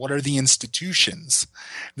production? What are the institutions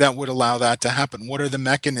that would allow that to happen? What are the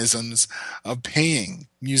mechanisms of paying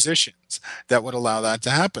musicians that would allow that to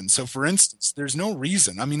happen? So, for instance, there's no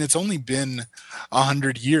reason. I mean, it's only been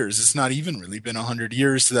 100 years. It's not even really been 100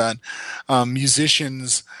 years that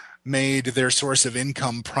musicians made their source of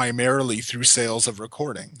income primarily through sales of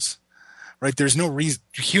recordings. Right? There's no reason.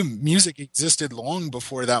 Music existed long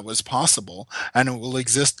before that was possible, and it will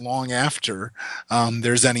exist long after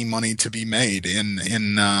there's any money to be made in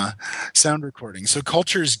sound recording. So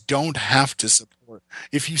cultures don't have to support.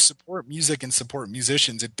 If you support music and support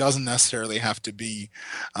musicians, it doesn't necessarily have to be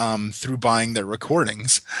through buying their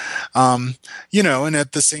recordings. And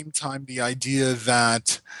at the same time, the idea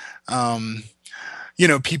that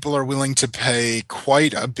people are willing to pay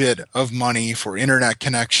quite a bit of money for internet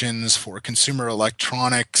connections, for consumer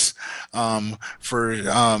electronics, for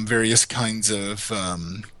various kinds of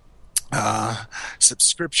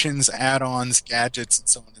subscriptions, add-ons, gadgets, and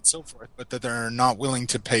so on and so forth, but that they're not willing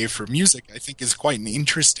to pay for music, I think is quite an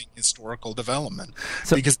interesting historical development,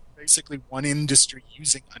 because basically one industry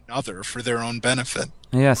using another for their own benefit.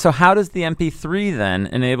 Yeah, so how does the MP3 then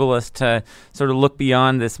enable us to sort of look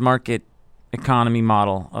beyond this market economy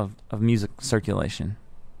model of music circulation?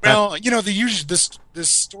 Well, this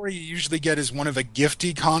story you usually get is one of a gift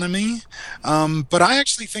economy, but I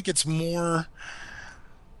actually think it's more,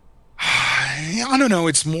 I don't know,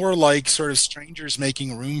 it's more like sort of strangers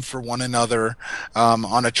making room for one another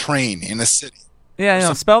on a train in a city.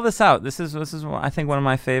 Yeah, spell this out. This is I think one of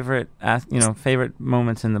my favorite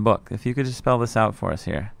moments in the book. If you could just spell this out for us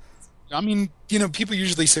here. I mean, people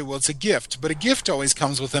usually say, well, it's a gift, but a gift always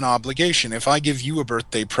comes with an obligation. If I give you a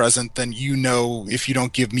birthday present, then if you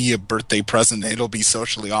don't give me a birthday present, it'll be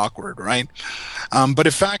socially awkward, right? But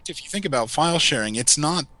in fact, if you think about file sharing,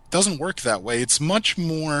 doesn't work that way. It's much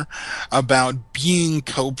more about being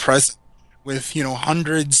co-present with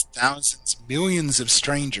hundreds, thousands, millions of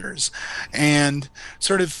strangers, and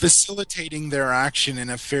sort of facilitating their action in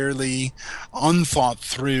a fairly unthought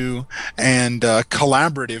through and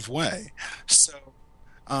collaborative way. So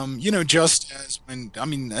just as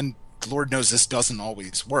and Lord knows this doesn't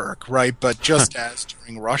always work, right? But just as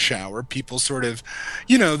during rush hour, people sort of,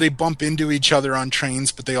 they bump into each other on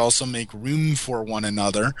trains, but they also make room for one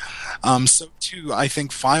another. So too, I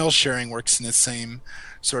think file sharing works in the same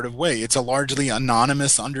sort of way. It's a largely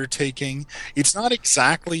anonymous undertaking. It's not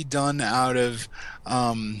exactly done out of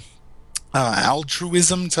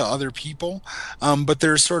altruism to other people, but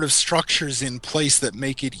there's sort of structures in place that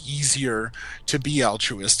make it easier to be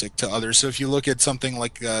altruistic to others. So if you look at something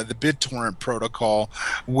like the BitTorrent protocol,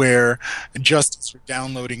 where just as you're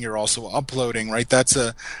downloading, you're also uploading, right? That's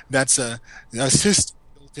a system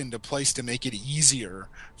built into place to make it easier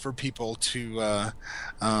for people to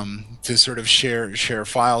sort of share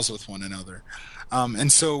files with one another.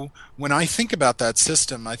 And so when I think about that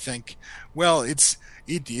system, I think, well, it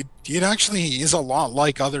actually is a lot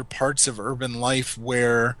like other parts of urban life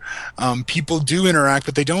where people do interact,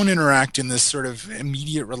 but they don't interact in this sort of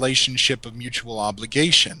immediate relationship of mutual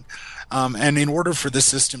obligation. And in order for the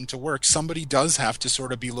system to work, somebody does have to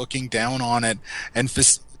sort of be looking down on it and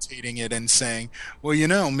facilitating it and saying,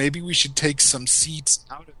 well, maybe we should take some seats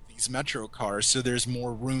out of these metro cars so there's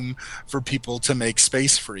more room for people to make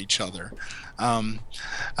space for each other, and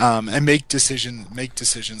make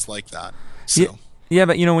decisions like that. So. Yeah,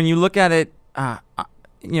 but when you look at it,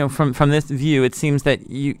 from this view, it seems that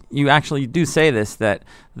you actually do say this, that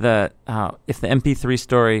if the MP3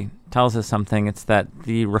 story tells us something, it's that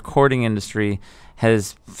the recording industry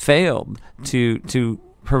has failed to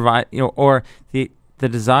provide, or the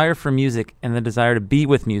desire for music and the desire to be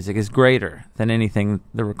with music is greater than anything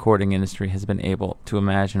the recording industry has been able to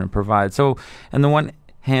imagine or provide. So, on the one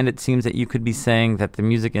hand, it seems that you could be saying that the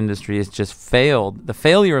music industry has just failed. The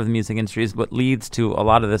failure of the music industry is what leads to a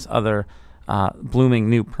lot of this other blooming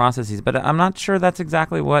new processes. But I'm not sure that's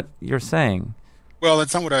exactly what you're saying. Well,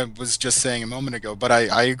 that's not what I was just saying a moment ago, but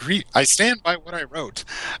I agree. I stand by what I wrote.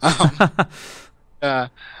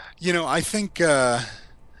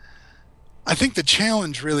 I think the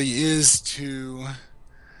challenge really is to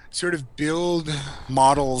sort of build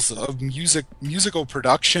models of musical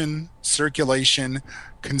production, circulation,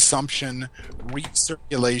 consumption,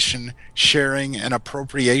 recirculation, sharing, and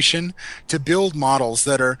appropriation, to build models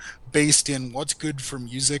that are based in what's good for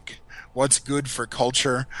music, what's good for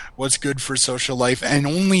culture, what's good for social life, and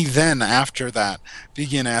only then after that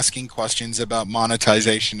begin asking questions about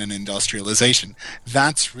monetization and industrialization.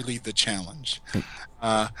 That's really the challenge.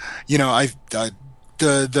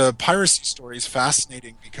 the piracy story is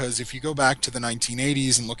fascinating because if you go back to the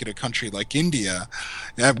 1980s and look at a country like India,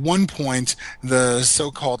 at one point the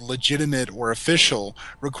so-called legitimate or official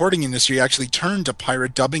recording industry actually turned to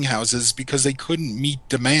pirate dubbing houses because they couldn't meet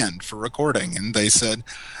demand for recording, and they said,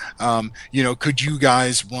 could you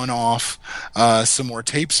guys run off some more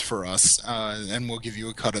tapes for us, and we'll give you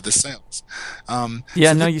a cut of the sales.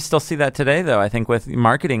 You still see that today, though. I think with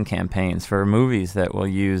marketing campaigns for movies that will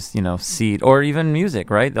use, seed, or even music,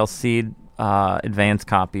 right? They'll seed advance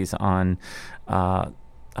copies on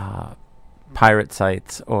pirate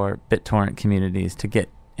sites or BitTorrent communities to get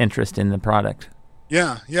interest in the product.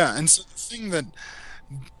 Yeah, and so the thing that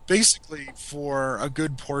basically for a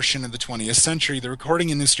good portion of the 20th century, the recording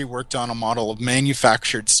industry worked on a model of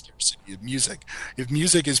manufactured scarcity of music. If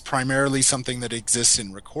music is primarily something that exists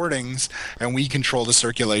in recordings and we control the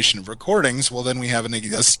circulation of recordings, well, then we have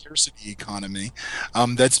a scarcity economy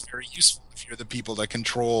that's very useful if you're the people that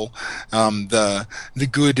control the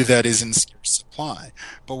good that is in scarce supply.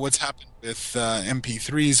 But what's happened with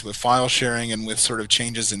MP3s, with file sharing, and with sort of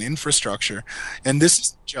changes in infrastructure, and this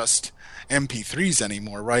isn't just MP3s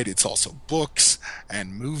anymore, right? It's also books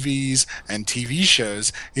and movies and TV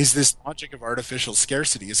shows, is this logic of artificial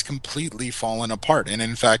scarcity is completely fallen apart. And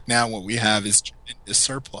in fact, now what we have is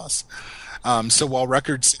surplus. So while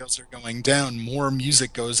record sales are going down, more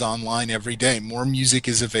music goes online every day. More music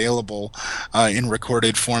is available in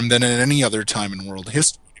recorded form than at any other time in world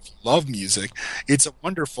history. If you love music, it's a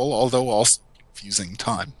wonderful, although also confusing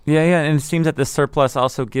time. Yeah, and it seems that the surplus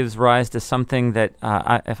also gives rise to something that,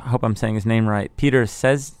 I hope I'm saying his name right, Peter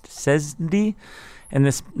Szesny, and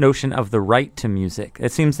this notion of the right to music.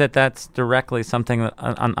 It seems that that's directly something,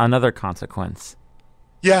 another consequence.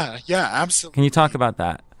 Yeah, absolutely. Can you talk about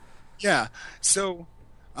that? Yeah, so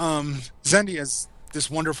Szesny has this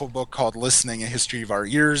wonderful book called Listening: A History of Our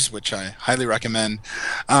Ears, which I highly recommend.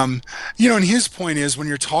 And his point is when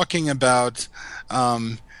you're talking about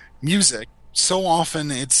music, so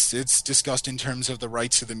often it's discussed in terms of the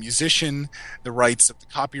rights of the musician, the rights of the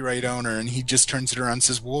copyright owner, and he just turns it around and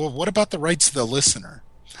says, well, what about the rights of the listener?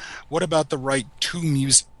 What about the right to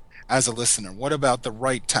music as a listener? What about the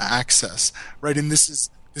right to access, right? And this is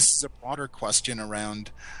a broader question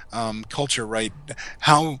around culture, right?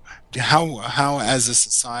 How as a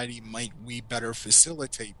society might we better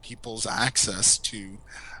facilitate people's access to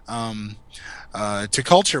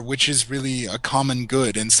culture, which is really a common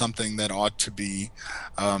good and something that ought to be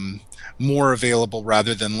more available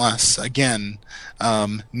rather than less. Again,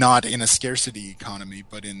 not in a scarcity economy,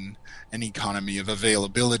 but in an economy of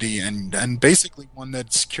availability and basically one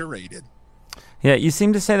that's curated. Yeah, you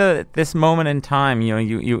seem to say that at this moment in time,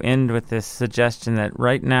 you end with this suggestion that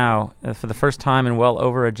right now, for the first time in well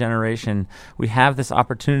over a generation, we have this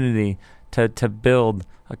opportunity to build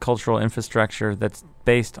a cultural infrastructure that's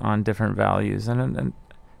based on different values. And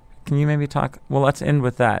can you maybe talk? Well, let's end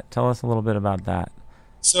with that. Tell us a little bit about that.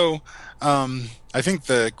 So I think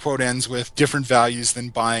the quote ends with different values than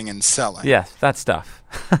buying and selling. Yes, that stuff.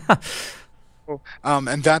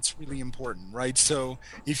 And that's really important, right? So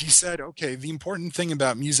if you said, okay, the important thing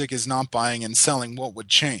about music is not buying and selling, what would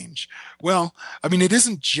change? Well, I mean, it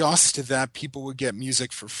isn't just that people would get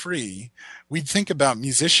music for free. We'd think about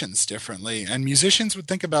musicians differently, and musicians would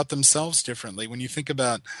think about themselves differently. When you think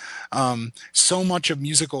about so much of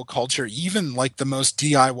musical culture, even like the most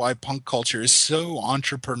DIY punk culture, is so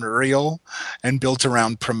entrepreneurial and built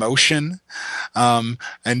around promotion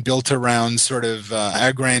and built around sort of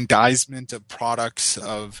aggrandizement of products,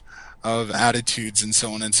 of attitudes, and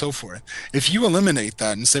so on and so forth. If you eliminate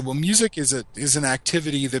that and say, well, music is an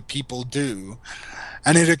activity that people do,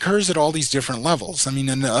 and it occurs at all these different levels. I mean,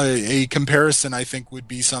 a comparison, I think, would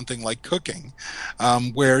be something like cooking,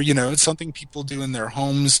 where, it's something people do in their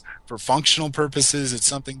homes for functional purposes. It's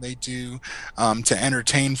something they do to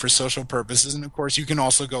entertain for social purposes. And, of course, you can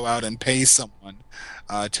also go out and pay someone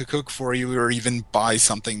to cook for you, or even buy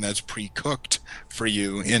something that's pre-cooked for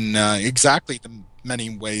you in exactly the many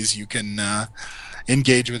ways you can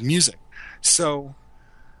engage with music. So,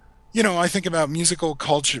 I think about musical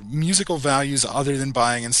culture, musical values other than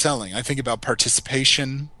buying and selling. I think about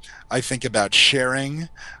participation. I think about sharing.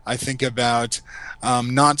 I think about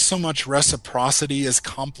not so much reciprocity as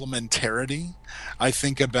complementarity. I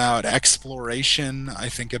think about exploration. I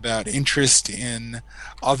think about interest in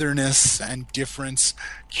otherness and difference,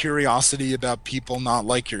 curiosity about people not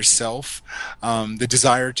like yourself, the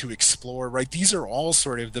desire to explore, right? These are all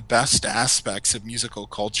sort of the best aspects of musical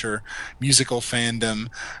culture, musical fandom,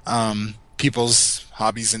 people's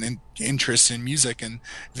hobbies and interests in music. And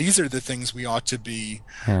these are the things we ought to be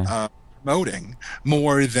promoting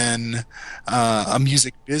more than a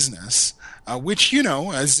music business, which,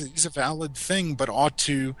 is a valid thing, but ought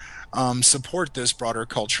to support those broader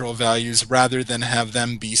cultural values rather than have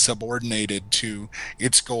them be subordinated to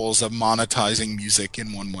its goals of monetizing music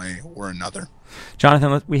in one way or another.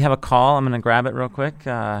 Jonathan, we have a call. I'm going to grab it real quick.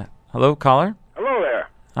 Hello, caller? Hello there.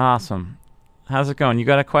 Awesome. How's it going? You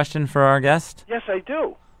got a question for our guest? Yes, I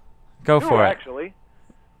do. Go for it. Actually.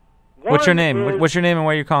 What's your name? What's your name and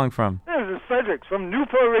where you're calling from? This is Frederick from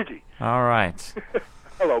Newport Ridge. All right.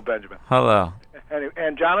 Hello, Benjamin. Hello.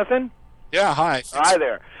 And Jonathan? Yeah, hi. Hi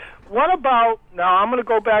there. What about, now I'm going to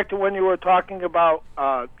go back to when you were talking about,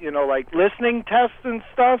 like listening tests and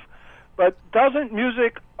stuff, but doesn't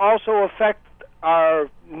music also affect our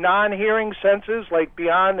non-hearing senses, like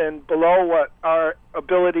beyond and below what our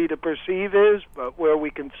ability to perceive is, but where we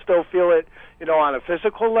can still feel it, on a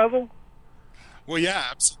physical level? Well, yeah,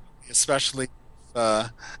 absolutely. Especially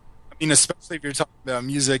if you're talking about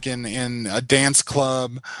music in a dance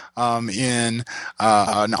club, in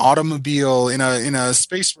an automobile, in a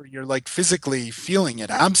space where you're like physically feeling it.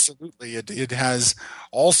 Absolutely, it has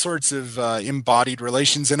all sorts of embodied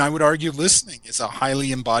relations, and I would argue listening is a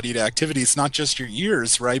highly embodied activity. It's not just your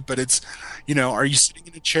ears, right? But it's, are you sitting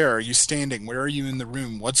in a chair? Are you standing? Where are you in the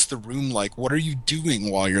room? What's the room like? What are you doing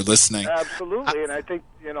while you're listening? Absolutely, and I think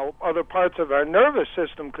other parts of our nervous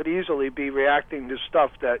system could easily be reacting to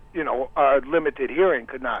stuff that our limited hearing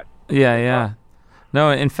could not. Yeah.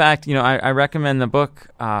 No, in fact, I recommend the book,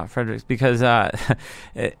 Frederick, because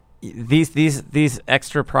these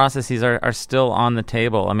extra processes are still on the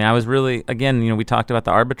table. I mean, I was really, again, we talked about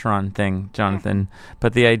the Arbitron thing, Jonathan,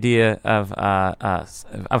 but the idea of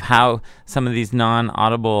how some of these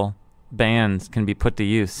non-audible bands can be put to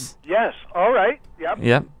use. Yes. All right.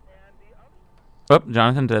 Yep. Oh,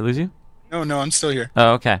 Jonathan, did I lose you? No, I'm still here.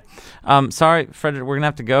 Oh, okay. Sorry, Frederick, we're going to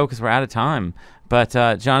have to go because we're out of time. But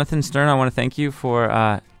Jonathan Stern, I want to thank you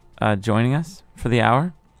for joining us for the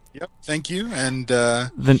hour. Yep, thank you. And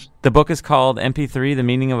the book is called MP3, The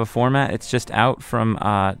Meaning of a Format. It's just out from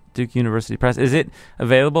Duke University Press. Is it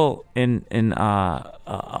available in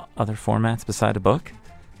other formats beside a book?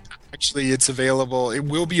 Actually, it's available. It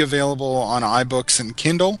will be available on iBooks and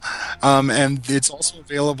Kindle, and it's also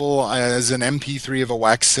available as an MP3 of a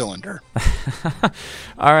wax cylinder.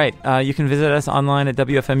 All right. You can visit us online at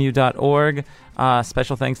wfmu.org.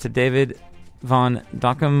 Special thanks to David Von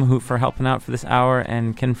Dockum for helping out for this hour,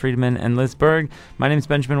 and Ken Friedman and Liz Berg. My name is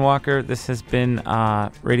Benjamin Walker. This has been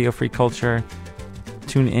Radio Free Culture.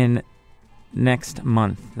 Tune in next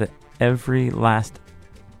month, every last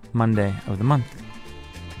Monday of the month.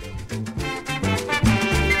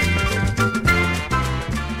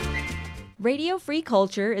 Radio Free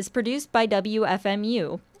Culture is produced by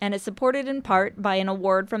WFMU and is supported in part by an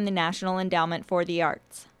award from the National Endowment for the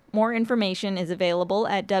Arts. More information is available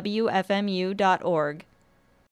at wfmu.org.